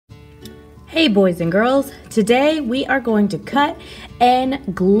Hey boys and girls, today we are going to cut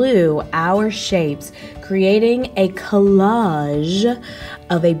and glue our shapes, creating a collage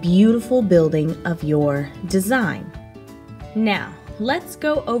of a beautiful building of your design. Now, let's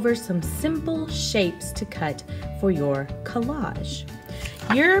go over some simple shapes to cut for your collage.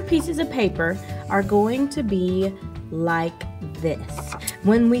 Your pieces of paper are going to be like this.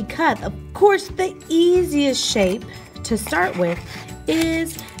 When we cut, of course, the easiest shape to start with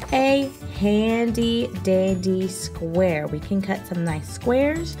is a handy dandy square. We can cut some nice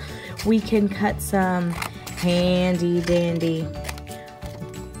squares. We can cut some handy dandy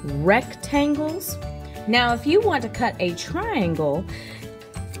rectangles. Now, if you want to cut a triangle,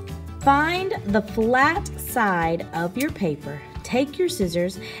 find the flat side of your paper, take your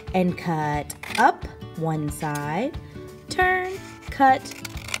scissors and cut up one side, turn, cut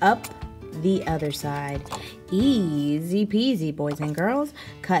up the other side. Easy peasy, boys and girls.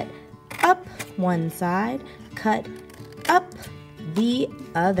 Cut up one side, cut up the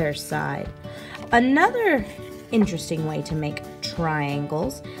other side. Another interesting way to make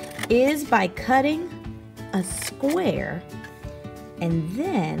triangles is by cutting a square and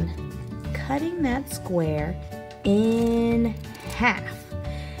then cutting that square in half.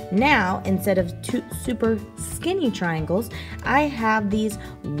 Now, instead of two super skinny triangles, I have these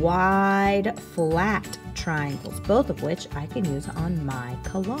wide, flat triangles, both of which I can use on my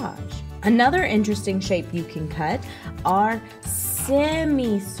collage. Another interesting shape you can cut are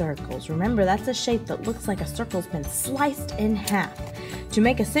semicircles. Remember, that's a shape that looks like a circle's been sliced in half. To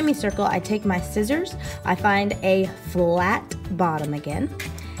make a semicircle, I take my scissors, I find a flat bottom again,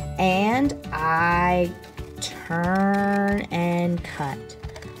 and I turn and cut.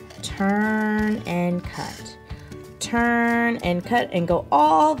 Turn and cut, turn and cut, and go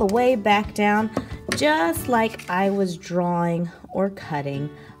all the way back down, just like I was drawing or cutting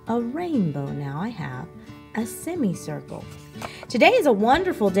a rainbow. Now I have a semicircle. Today is a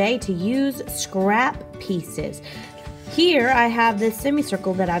wonderful day to use scrap pieces. Here I have this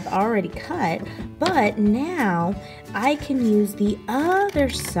semicircle that I've already cut, but now I can use the other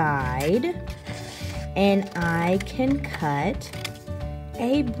side and I can cut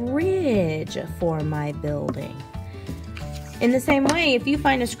a bridge for my building. In the same way, if you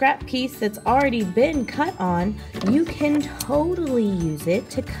find a scrap piece that's already been cut on, you can totally use it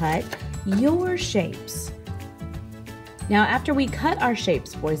to cut your shapes. Now, after we cut our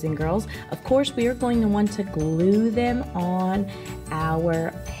shapes, boys and girls, of course, we are going to want to glue them on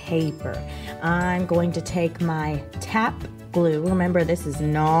our paper. I'm going to take my tap glue. Remember, this is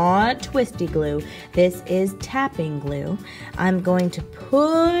not twisty glue. This is tapping glue. I'm going to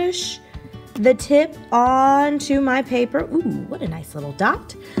push the tip onto my paper. Ooh, what a nice little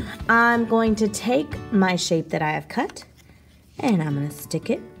dot. I'm going to take my shape that I have cut and I'm going to stick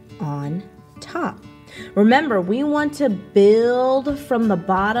it on top. Remember, we want to build from the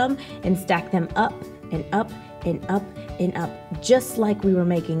bottom and stack them up and up and up and up, just like we were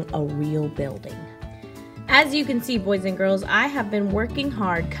making a real building. As you can see, boys and girls, I have been working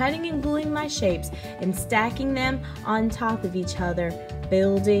hard cutting and gluing my shapes and stacking them on top of each other,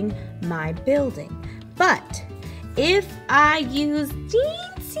 building my building. But if I use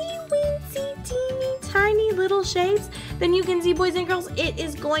teensy weensy teeny tiny little shapes, then you can see, boys and girls, it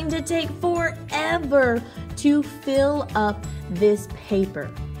is going to take forever to fill up this paper.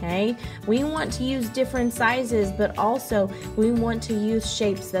 Okay? We want to use different sizes, but also we want to use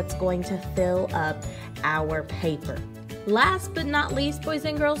shapes that's going to fill up our paper. Last but not least, boys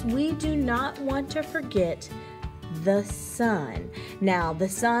and girls, we do not want to forget the sun. Now, the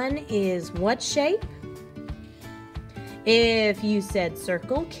sun is what shape? If you said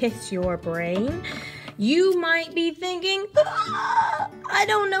circle, kiss your brain. You might be thinking, I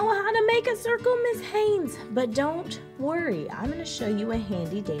don't know how to make a circle, Miss Haynes. But don't worry, I'm going to show you a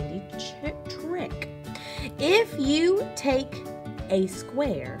handy dandy trick. If you take a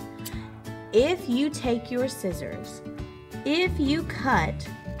square, if you take your scissors, if you cut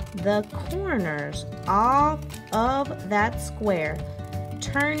the corners off of that square,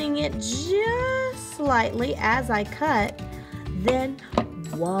 turning it just slightly as I cut, then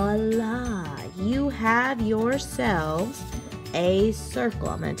voila, you have yourselves a circle.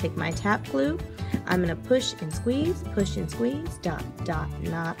 I'm going to take my tap glue, I'm going to push and squeeze, dot, dot,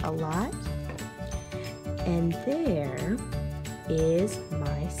 not a lot, and there is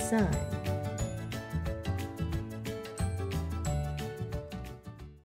my sun.